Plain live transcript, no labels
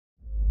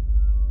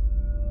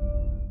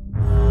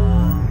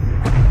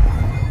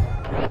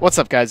What's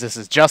up, guys? This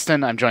is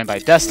Justin. I'm joined by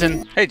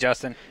Destin. Hey,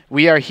 Justin.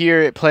 We are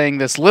here playing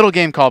this little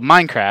game called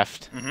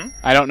Minecraft. Mm-hmm.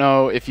 I don't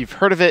know if you've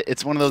heard of it.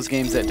 It's one of those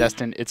games that,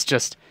 Destin, it's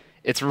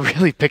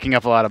really picking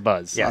up a lot of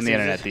buzz on the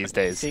internet these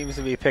days. Seems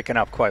to be picking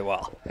up quite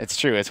well. It's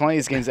true. It's one of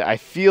these games that I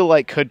feel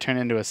like could turn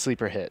into a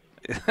sleeper hit.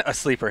 A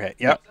sleeper hit.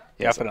 Yep.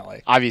 Yes,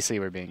 Definitely. Obviously,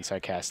 we're being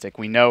sarcastic.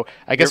 We know.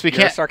 I guess we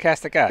can't. You're a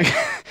sarcastic guy.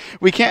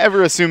 We can't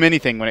ever assume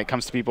anything when it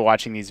comes to people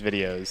watching these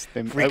videos.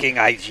 Freaking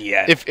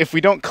IGN. If we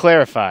don't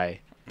clarify,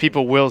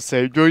 people will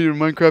say, "Oh, your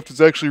Minecraft is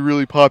actually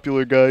really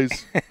popular,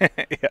 guys."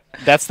 Yeah.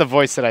 That's the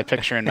voice that I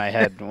picture in my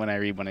head when I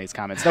read one of these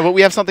comments. No, but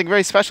we have something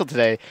very special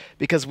today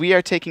because we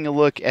are taking a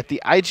look at the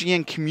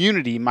IGN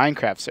community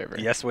Minecraft server.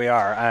 Yes, we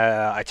are.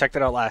 I checked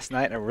it out last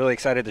night, and I'm really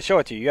excited to show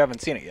it to you. You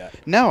haven't seen it yet.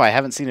 No, I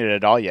haven't seen it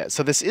at all yet.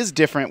 So this is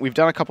different. We've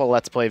done a couple of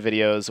Let's Play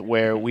videos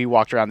where we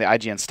walked around the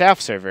IGN staff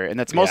server, and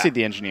that's mostly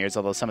the engineers,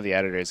 although some of the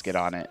editors get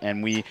on it.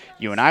 And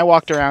you and I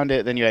walked around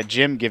it, then you had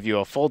Jim give you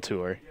a full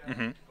tour.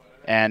 Mm-hmm.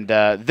 And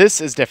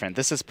this is different.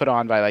 This is put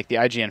on by like the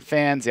IGN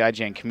fans, the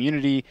IGN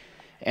community.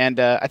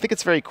 And I think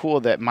it's very cool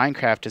that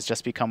Minecraft has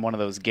just become one of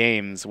those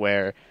games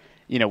where,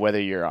 you know,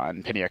 whether you're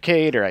on Penny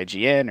Arcade or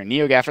IGN or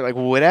NeoGAF or like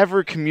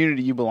whatever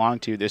community you belong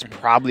to, there's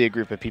probably a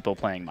group of people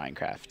playing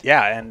Minecraft.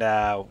 Yeah,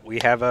 and we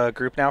have a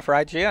group now for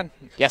IGN.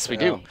 Yes, we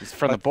do. It's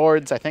from the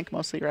boards, I think,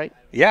 mostly, right?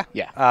 Yeah.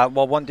 Yeah.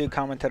 Well, one dude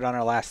commented on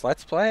our last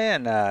Let's Play,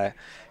 and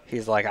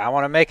he's like, I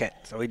want to make it.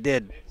 So he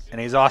did, and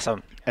he's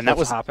awesome. And so that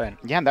was hop in.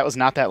 Yeah, and that was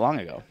not that long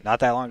ago.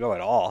 Not that long ago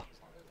at all.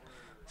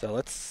 So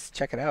let's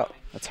check it out.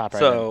 Let's hop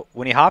right in. So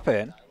when you hop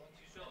in,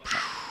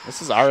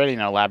 this is already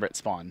an elaborate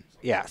spawn.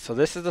 Yeah, so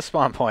this is the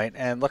spawn point,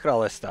 and look at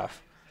all this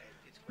stuff.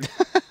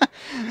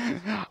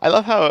 I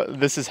love how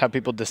this is how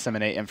people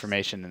disseminate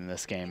information in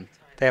this game.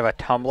 They have a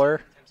Tumblr.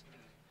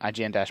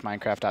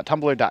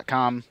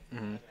 IGN-minecraft.tumblr.com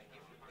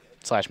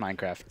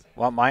 /Minecraft.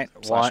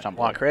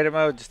 Want creative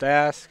mode, just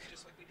ask.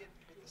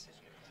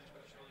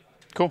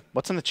 Cool.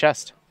 What's in the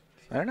chest?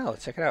 I don't know.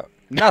 Let's check it out.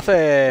 Nothing.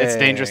 It's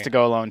dangerous to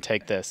go alone.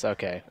 Take this.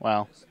 Okay.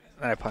 Well.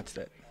 And I punched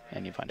it.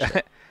 And you punched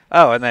it.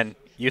 Oh, and then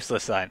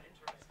useless sign.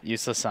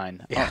 Useless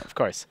sign. Yeah. Oh, of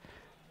course.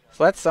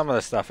 So that's some of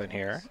the stuff in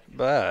here,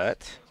 but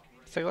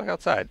let's take a look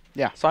outside.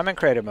 Yeah. So I'm in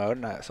creative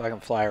mode, so I can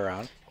fly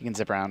around. You can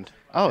zip around.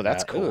 Oh,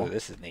 that's cool. Ooh,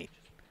 this is neat.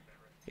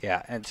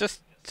 Yeah, and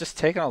just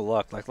taking a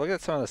look. Like, look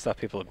at some of the stuff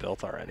people have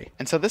built already.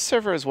 And so this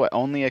server is, what,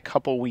 only a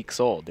couple weeks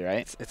old,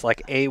 right? It's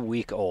like a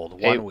week old.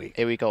 1 week.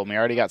 A week old. We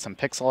already got some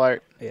pixel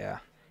art. Yeah.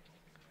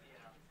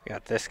 We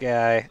got this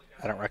guy.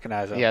 I don't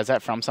recognize him. Yeah, is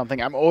that from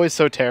something? I'm always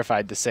so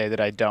terrified to say that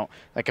I don't,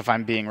 like if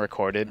I'm being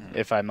recorded,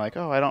 if I'm like,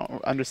 oh, I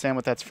don't understand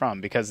what that's from,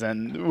 because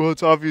then, well,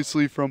 it's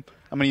obviously from,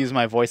 I'm going to use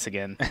my voice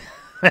again.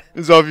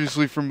 It's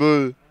obviously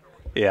from,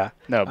 Yeah.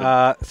 No,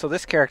 but so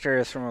this character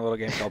is from a little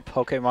game called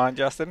Pokemon,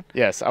 Justin.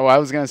 Yes. Oh, I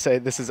was going to say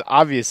this is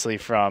obviously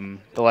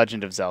from The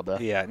Legend of Zelda.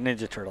 Yeah,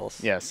 Ninja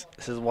Turtles. Yes.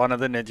 This is one of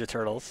the Ninja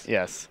Turtles.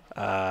 Yes.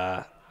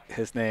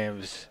 His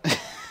name's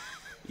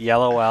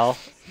Yellow L.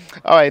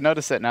 Oh, I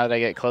noticed that now that I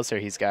get closer,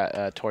 he's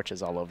got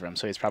torches all over him,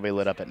 so he's probably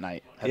lit up at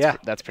night.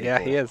 That's pretty cool. Yeah,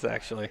 he is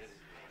actually.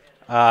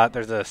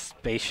 There's a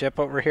spaceship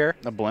over here.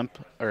 A blimp,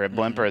 or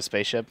a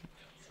spaceship.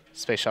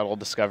 Space Shuttle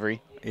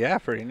Discovery. Yeah,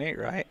 pretty neat,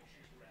 right?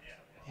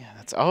 Yeah,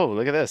 that's. Oh,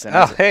 look at this. And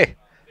oh, hey.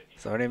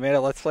 Somebody made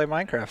a Let's Play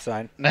Minecraft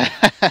sign.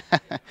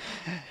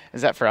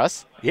 Is that for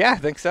us? Yeah, I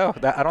think so.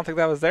 I don't think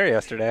that was there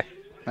yesterday.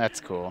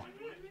 That's cool.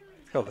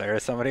 Oh, there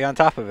is somebody on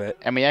top of it.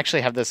 And we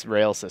actually have this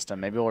rail system.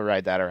 Maybe we'll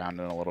ride that around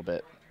in a little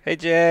bit. Hey,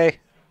 Jay.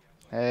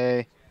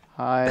 Hey.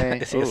 Hi.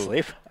 Is he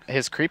asleep?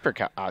 His creeper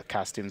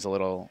costume's a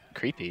little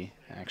creepy,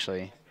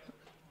 actually.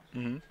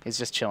 Mm-hmm. He's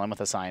just chilling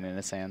with a sign in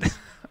his hands.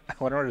 I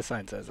wonder what the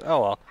sign says.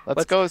 Oh, well.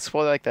 Let's go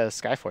explore like the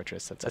Sky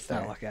Fortress. Let's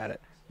not look at it.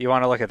 You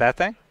want to look at that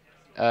thing?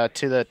 To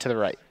the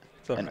right.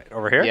 So right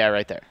over here? Yeah,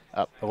 right there.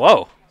 Up.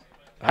 Whoa.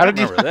 How did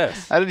remember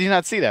this? How did you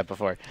not see that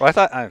before? Well, I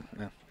thought...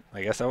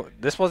 I guess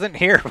this wasn't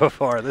here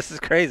before. This is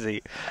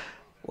crazy.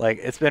 Like,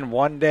 it's been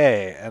 1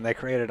 day, and they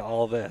created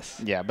all this.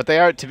 Yeah, but they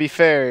are, to be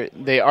fair,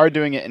 they are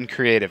doing it in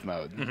creative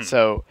mode. Mm-hmm.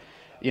 So,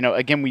 you know,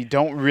 again, we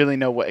don't really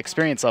know what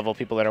experience level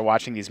people that are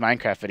watching these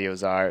Minecraft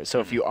videos are. So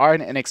if you are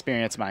an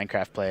inexperienced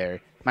Minecraft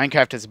player,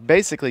 Minecraft is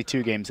basically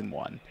 2 games in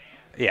 1.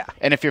 Yeah.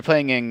 And if you're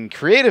playing in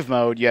creative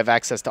mode, you have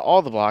access to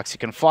all the blocks. You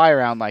can fly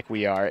around like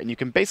we are, and you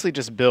can basically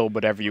just build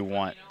whatever you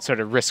want, sort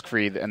of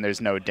risk-free, and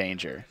there's no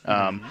danger.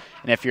 And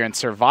if you're in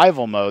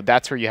survival mode,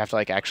 that's where you have to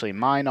like actually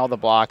mine all the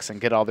blocks and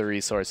get all the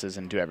resources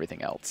and do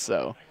everything else.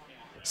 So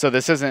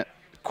this isn't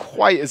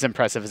quite as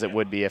impressive as it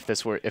would be if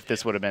this would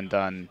have been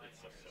done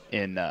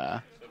in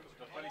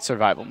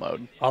survival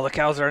mode. All the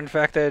cows are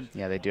infected.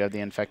 Yeah, they do have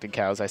the infected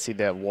cows. I see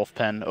the wolf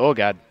pen. Oh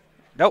God.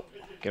 Nope.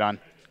 Get on.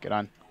 Get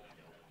on.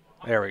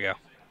 There we go.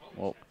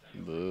 Well,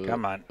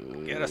 come on.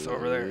 Get us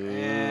over there.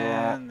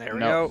 And there we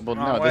go. Well,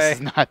 no, this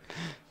is not.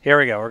 Here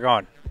we go. We're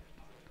going.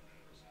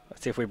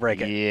 Let's see if we break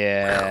it.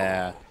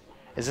 Yeah.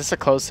 Is this a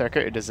closed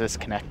circuit, or does this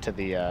connect to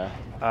the...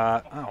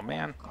 oh,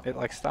 man. It,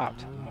 like,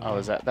 stopped. Oh,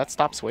 is that... That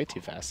stops way too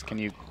fast. Can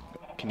you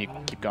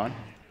keep going?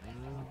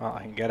 Well,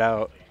 I can get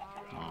out.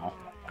 Oh.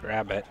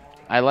 Grab it.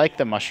 I like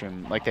the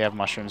mushroom. Like they have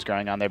mushrooms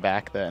growing on their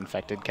back. The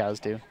infected cows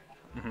do.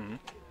 Mm-hmm.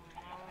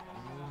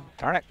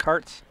 Darn it,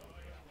 carts.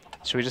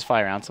 Should we just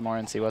fly around some more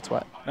and see what's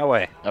what? No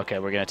way. Okay,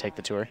 we're gonna take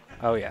the tour.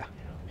 Oh yeah.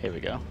 Here we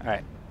go. All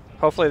right.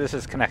 Hopefully this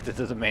is connected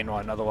to the main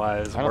one.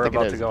 Otherwise, I don't we're think it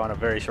about is. to go on a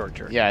very short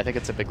journey. Yeah, I think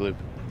it's a big loop.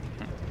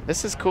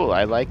 This is cool.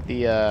 I like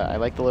the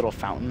little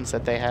fountains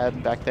that they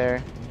had back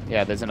there.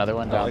 Yeah, there's another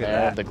one down look at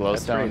there, that. the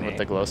That's pretty glowstone with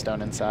the neat.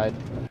 glowstone inside.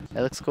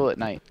 It looks cool at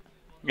night.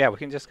 Yeah, we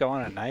can just go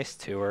on a nice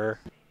tour.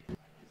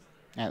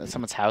 Yeah, there's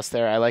someone's house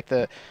there. I like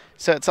the.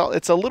 So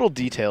it's a little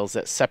details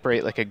that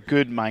separate like a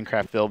good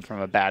Minecraft build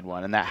from a bad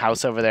one. And that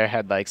house over there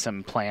had like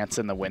some plants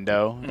in the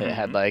window. It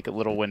had like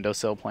little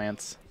windowsill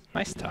plants.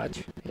 Nice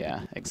touch.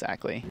 Yeah,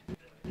 exactly.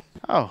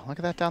 Oh, look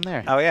at that down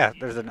there. Oh yeah,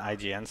 there's an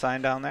IGN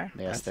sign down there.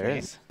 Yes, That's there neat.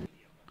 is.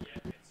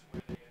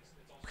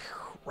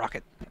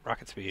 Rocket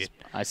speed.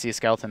 I see a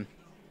skeleton.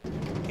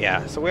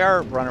 Yeah, so we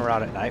are running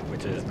around at night,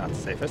 which is not the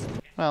safest.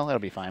 Well, it'll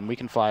be fine. We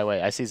can fly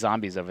away. I see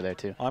zombies over there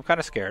too. Well, I'm kind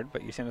of scared,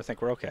 but you seem to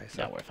think we're okay.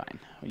 So No, we're fine.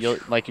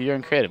 You're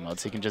in creative mode,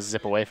 so you can just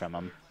zip away from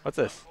them. what's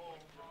this?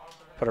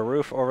 Put a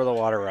roof over the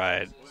water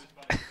ride.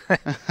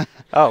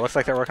 Oh, looks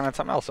like they're working on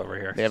something else over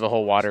here. They have a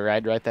whole water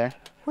ride right there.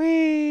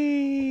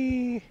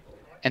 Whee!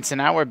 And so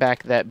now we're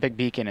back. That big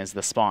beacon is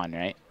the spawn,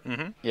 right?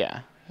 Mm-hmm.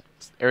 Yeah.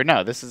 Or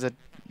no, this is a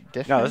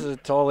different. No, this is a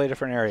totally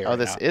different area. Oh, right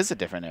this now. is a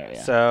different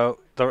area. So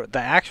the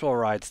actual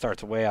ride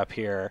starts way up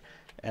here,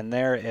 and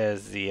there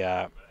is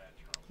the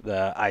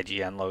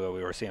IGN logo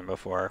we were seeing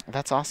before.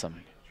 That's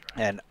awesome.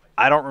 And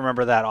I don't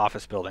remember that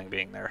office building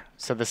being there,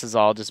 So this is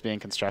all just being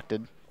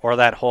constructed. or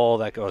that hole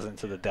that goes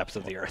into the depths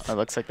of the earth. It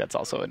looks like that's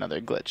also another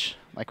glitch,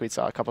 like we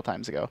saw a couple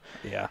times ago.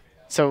 Yeah.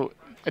 So,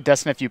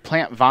 Destin, if you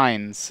plant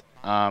vines,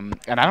 and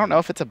I don't know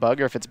if it's a bug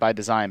or if it's by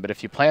design, but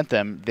if you plant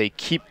them, they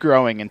keep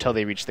growing until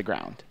they reach the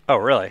ground. Oh,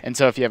 really? And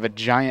so if you have a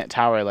giant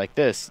tower like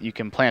this, you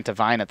can plant a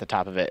vine at the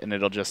top of it, and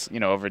it'll just,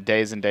 over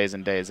days and days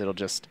and days, it'll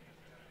just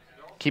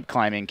keep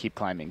climbing, keep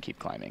climbing, keep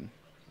climbing.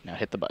 Now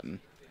hit the button.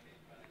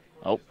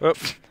 Oh. Oop.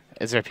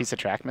 Is there a piece of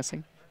track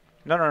missing?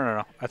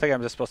 No. I think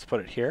I'm just supposed to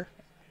put it here.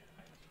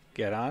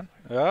 Get on.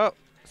 Oh,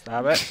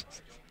 stop it.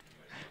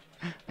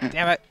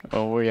 Damn it.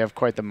 Oh, we have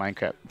quite the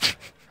Minecraft.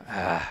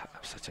 I'm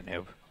such a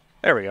noob.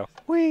 There we go.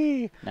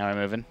 Whee! Now we're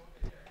moving.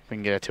 We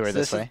can get a tour So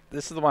this way.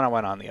 This is the one I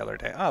went on the other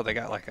day. Oh, they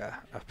got like a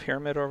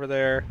pyramid over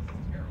there.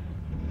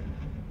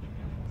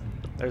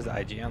 There's the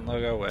IGN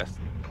logo with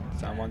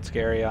someone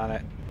scary on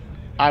it.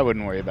 I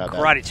wouldn't worry about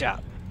Karate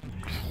chop.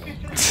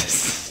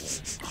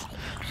 that.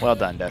 Well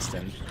done,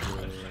 Destin.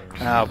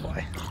 Oh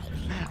boy.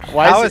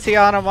 How is he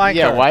on a minecart?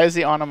 Yeah, why is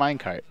he on a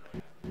minecart?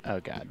 Oh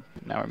god.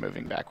 Now we're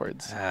moving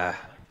backwards. Here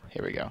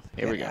Here we go.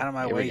 Here we go. Out of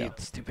my Here way, we go. you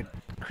stupid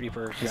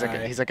creeper. He's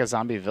guy. like a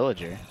zombie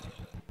villager.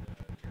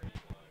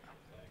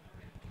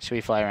 Should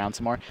we fly around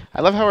some more?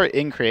 I love how we're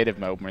in creative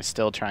mode and we're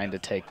still trying to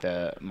take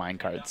the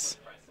minecarts.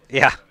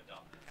 Yeah.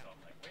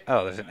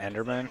 Oh, there's an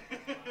Enderman.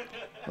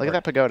 Look at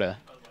that pagoda.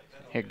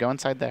 Here, go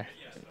inside there.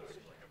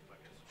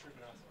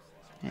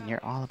 And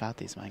you're all about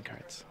these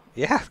minecarts.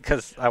 Yeah,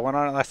 because I went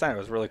on it last night. It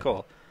was really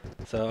cool.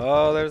 So,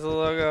 oh, there's the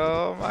logo.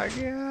 Oh my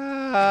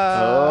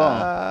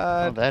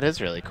god. Oh, that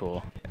is really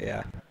cool.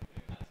 Yeah.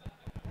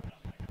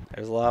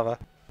 There's lava.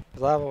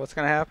 There's lava. What's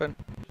gonna happen?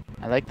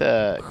 I like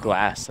the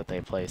glass that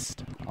they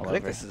placed all I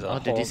think over. this is a Oh,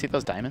 did you whole- see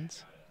those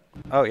diamonds?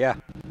 Oh yeah.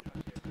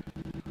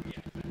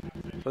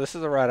 So this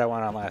is the ride I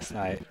went on last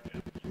night.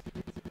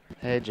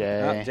 Hey,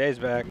 Jay. Oh, Jay's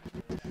back.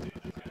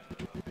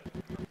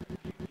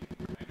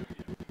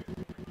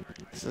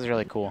 This is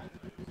really cool.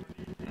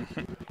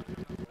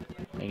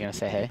 Are you gonna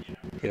say hey?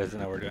 He doesn't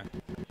know what we're doing.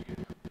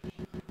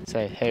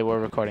 Say hey, we're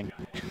recording.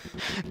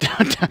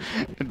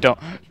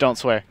 don't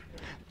swear.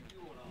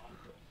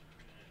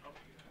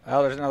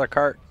 Oh, there's another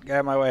cart. Get out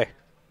of my way.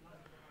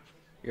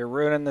 You're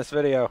ruining this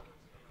video.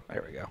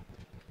 There we go.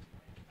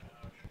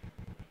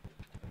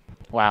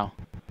 Wow.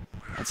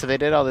 And so they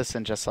did all this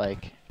in just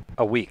like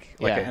A week.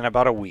 Like Yeah. in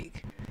about a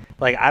week.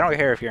 Like, I don't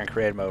care if you're in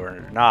creative mode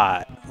or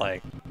not.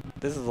 Like,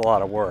 this is a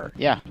lot of work.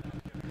 yeah.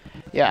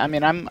 Yeah, I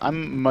mean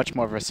I'm much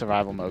more of a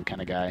survival mode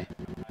kind of guy.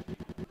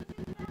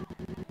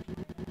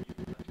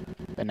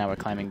 But now we're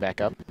climbing back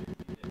up.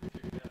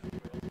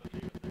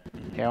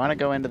 Here, I want to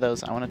go into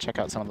those. I want to check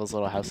out some of those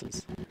little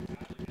houses.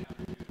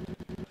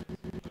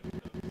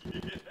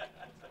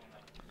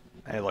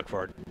 Hey, look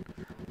forward.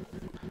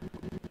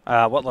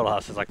 What little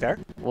house is like there?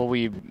 Well,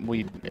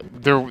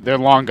 they're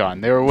long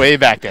gone. They were way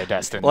back there,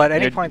 Destin. Well, at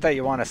any You're- point that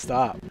you want to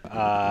stop,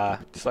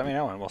 just let me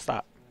know and we'll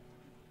stop.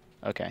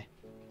 Okay.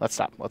 Let's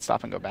stop. Let's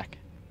stop and go back.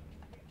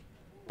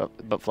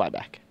 But fly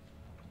back.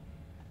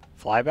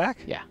 Fly back?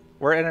 Yeah.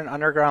 We're in an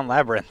underground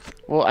labyrinth.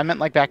 Well, I meant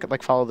like back,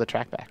 like follow the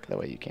track back the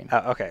way you came.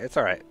 Okay, it's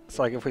all right.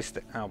 So like if we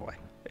stay, oh boy,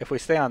 if we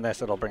stay on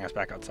this, it'll bring us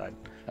back outside.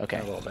 Okay.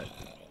 In a little bit.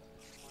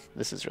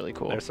 This is really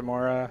cool. There's some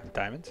more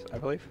diamonds, I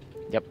believe.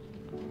 Yep.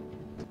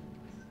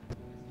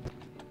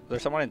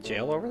 There's someone in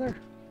jail over there.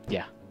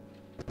 Yeah.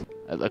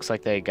 It looks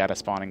like they got a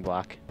spawning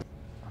block.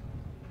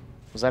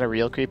 Was that a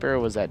real creeper or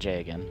was that Jay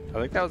again? I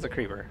think that was a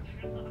creeper.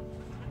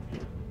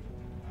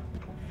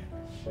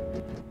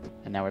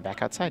 And now we're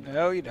back outside.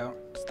 No, you don't.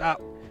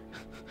 Stop.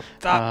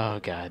 Stop. Oh,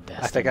 God,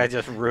 Destin. I think I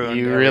just ruined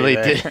You really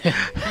everything. did.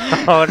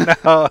 Oh,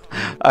 no.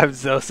 I'm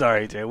so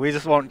sorry, Jay. We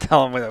just won't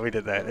tell him that we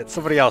did that. It's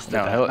somebody else did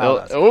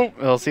that.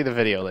 He'll see the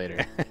video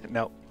later.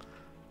 Nope.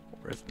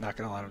 We're not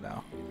going to let him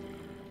know.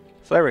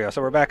 So there we go.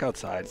 So we're back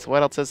outside. So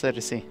what else is there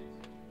to see?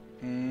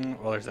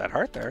 Well, there's that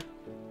heart there.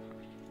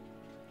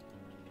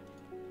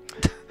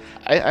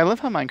 I love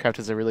how Minecraft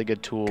is a really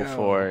good tool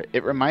for...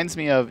 It reminds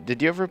me of...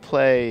 Did you ever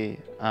play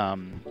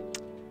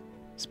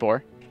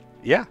Spore?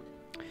 Yeah.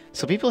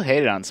 So people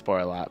hated on Spore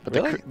a lot, but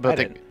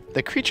Really?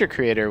 the creature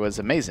creator was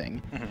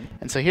amazing.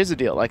 And so here's the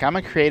deal. Like, I'm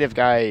a creative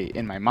guy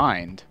in my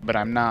mind, but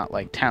I'm not,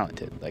 like,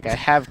 talented. Like, I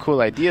have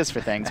cool ideas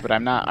for things, but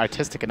I'm not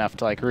artistic enough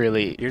to, like,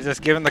 really... You're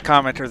just giving the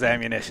commenters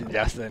ammunition,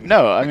 Justin.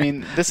 No, I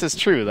mean, this is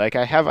true. Like,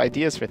 I have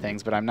ideas for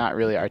things, but I'm not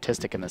really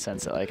artistic in the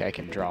sense that, like, I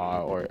can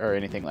draw or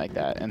anything like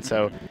that. And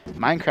so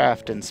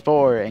Minecraft and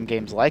Spore and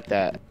games like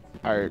that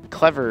are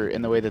clever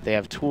in the way that they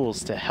have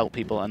tools to help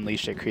people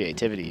unleash their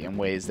creativity in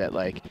ways that,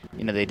 like,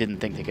 you know, they didn't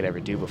think they could ever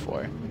do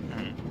before.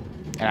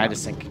 And I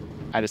just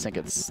think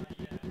it's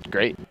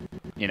great.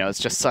 You know, it's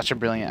just such a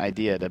brilliant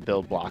idea to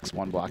build blocks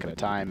one block at a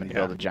time and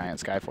build a giant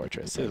sky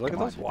fortress. Dude, look at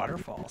those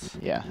waterfalls.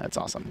 Yeah, that's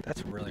awesome.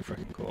 That's really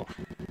freaking cool.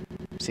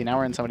 See, now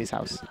we're in somebody's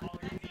house.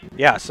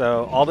 Yeah,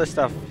 so all this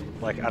stuff,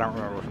 like, I don't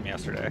remember from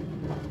yesterday.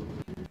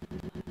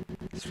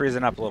 It's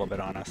freezing up a little bit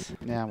on us.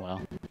 Yeah,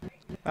 well.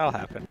 That'll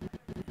happen.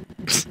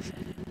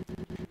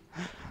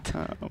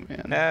 Oh,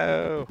 man.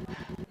 No.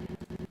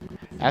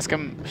 Ask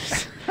him.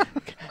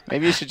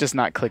 Maybe you should just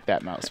not click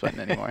that mouse button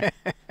anymore.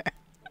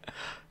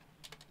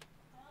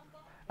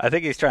 I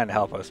think he's trying to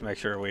help us make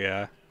sure we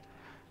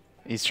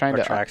He's trying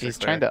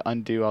to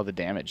undo all the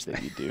damage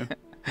that you do.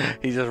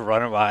 He's just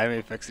running behind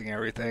me, fixing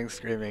everything,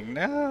 screaming,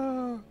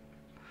 no.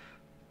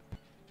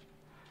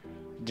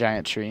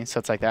 Giant tree. So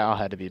it's like that all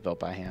had to be built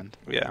by hand.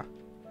 Yeah.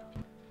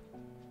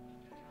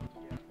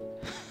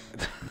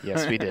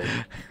 Yes, we did.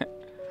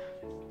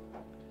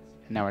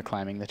 And now we're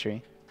climbing the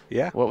tree.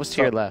 Yeah. What was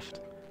to your left?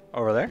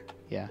 Over there?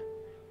 Yeah.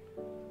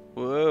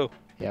 Whoa.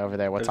 Yeah, over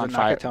there. What's There's on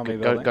a fire?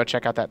 Nakatomi Go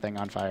check out that thing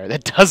on fire.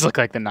 That does look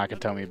like the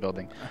Nakatomi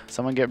building.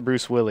 Someone get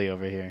Bruce Willie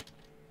over here.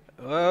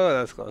 Whoa,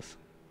 that's close.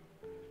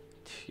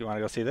 You want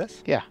to go see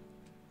this? Yeah.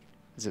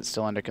 Is it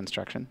still under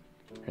construction?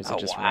 Or is it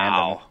just wow.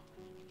 random?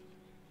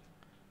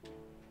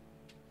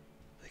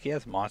 Like he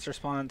has monster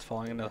spawns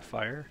falling into the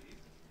fire.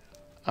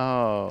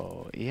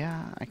 Oh,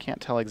 yeah. I can't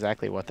tell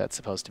exactly what that's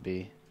supposed to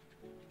be.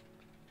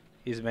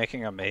 He's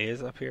making a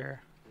maze up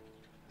here.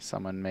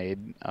 Someone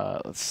made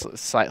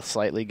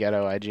slightly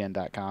ghetto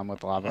IGN.com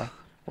with lava.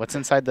 What's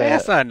inside the... Hey,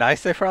 that's not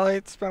nice. They probably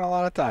spent a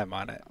lot of time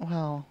on it.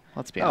 Well,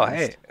 let's be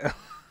honest. Oh, hey.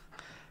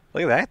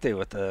 Look at that dude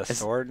with the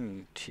sword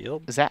and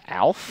shield. Is that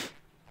Alf?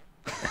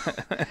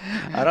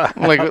 I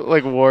don't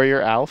like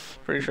Warrior Alf?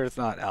 Pretty sure it's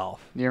not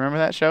Alf. Do you remember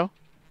that show?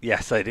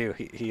 Yes, I do.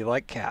 He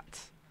liked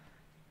cats.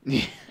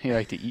 He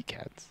liked to eat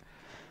cats.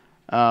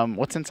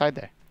 What's inside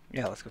there?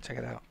 Yeah, let's go check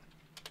it out.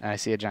 I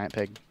see a giant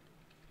pig.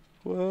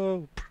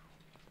 Whoa.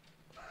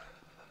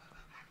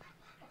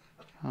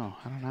 Oh,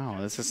 I don't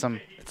know. This is some...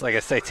 It's like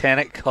a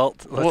satanic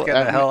cult. Let's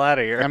get the hell out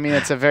of here. I mean,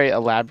 it's a very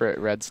elaborate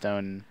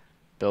redstone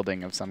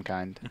building of some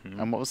kind. Mm-hmm.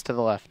 And what was to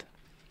the left?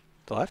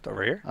 The left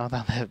over here? Oh,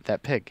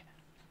 that pig.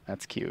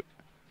 That's cute.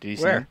 Did you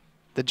see Where? him?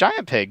 The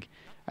giant pig.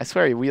 I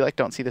swear, we like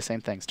don't see the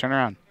same things. Turn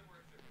around.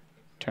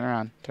 Turn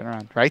around. Turn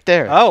around. Right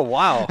there. Oh,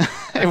 wow.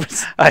 It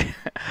was... I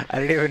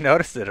didn't even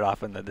notice it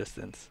off in the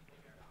distance.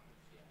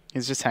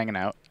 He's just hanging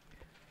out.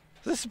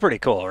 This is pretty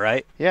cool,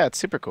 right? Yeah, it's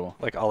super cool.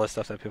 Like all the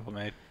stuff that people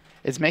made.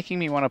 It's making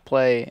me want to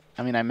play...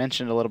 I mean, I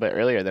mentioned a little bit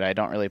earlier that I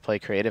don't really play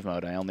creative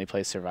mode. I only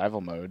play survival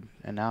mode.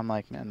 And now I'm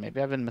like, man,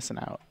 maybe I've been missing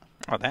out.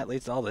 Oh, that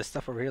leads to all this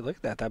stuff over here. Look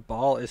at that. That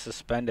ball is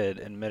suspended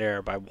in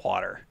midair by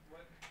water.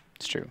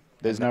 It's true.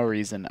 There's no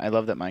reason. I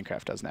love that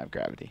Minecraft doesn't have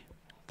gravity.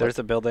 There's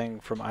a building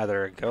from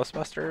either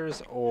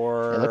Ghostbusters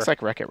or... It looks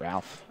like Wreck-It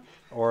Ralph.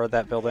 Or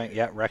that building.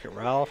 Yeah, Wreck-It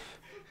Ralph.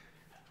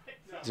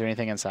 Is there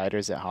anything inside or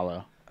is it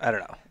hollow? I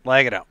don't know.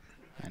 Lag it out.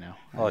 I know.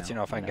 I'll let you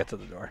know if I can get to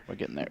the door. We're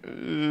getting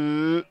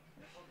there.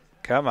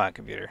 Come on,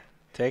 computer.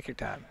 Take your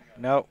time.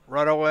 No,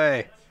 run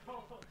away.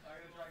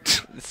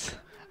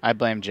 I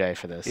blame Jay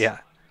for this. Yeah.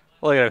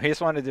 Look at him. He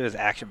just wanted to do his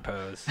action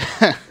pose.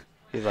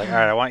 He's like, all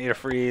right, I want you to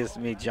freeze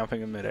me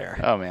jumping in midair.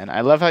 Oh, man. I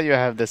love how you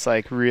have this,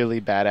 like,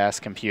 really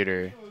badass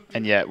computer,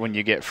 and yet when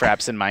you get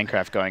Fraps and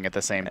Minecraft going at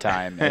the same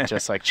time, it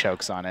just, like,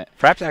 chokes on it.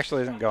 Fraps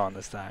actually isn't going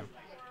this time.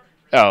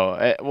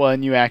 Oh, well,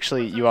 and you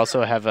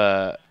also have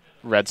a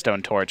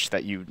redstone torch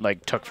that you,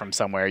 like, took from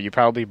somewhere. You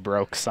probably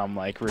broke some,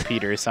 like,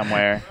 repeater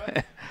somewhere.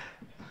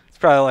 It's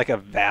probably, like, a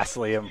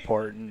vastly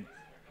important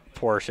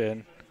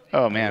portion.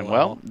 Oh man!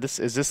 Well,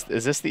 is this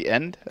the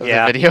end of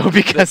the video?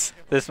 Because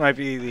this might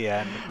be the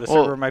end. The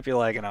server might be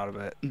lagging out a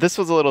bit. This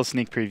was a little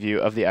sneak preview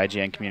of the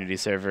IGN community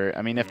server.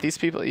 I mean, if these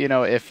people,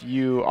 if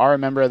you are a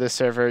member of this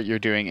server, you're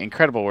doing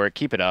incredible work.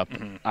 Keep it up.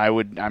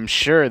 Mm-hmm. I'm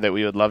sure that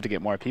we would love to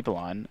get more people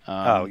on.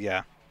 Oh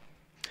yeah.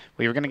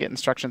 We were gonna get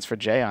instructions for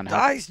Jay on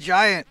how. He's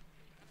giant.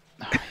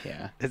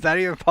 Yeah. Is that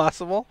even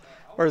possible?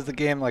 Or is the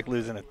game like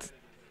losing its...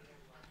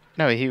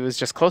 No, he was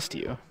just close to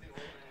you.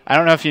 I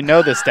don't know if you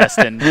know this,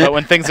 Destin, but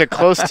when things are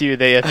close to you,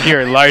 they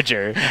appear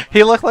larger.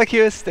 He looked like he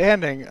was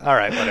standing. All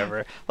right,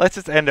 whatever. Let's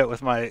just end it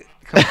with my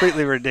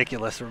completely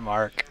ridiculous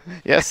remark.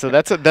 Yeah, so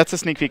that's a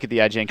sneak peek at the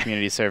IGN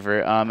community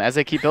server. As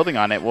I keep building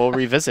on it, we'll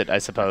revisit, I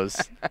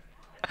suppose.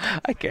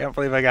 I can't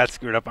believe I got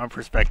screwed up on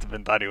perspective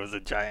and thought he was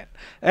a giant.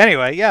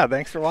 Anyway, yeah,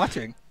 thanks for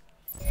watching.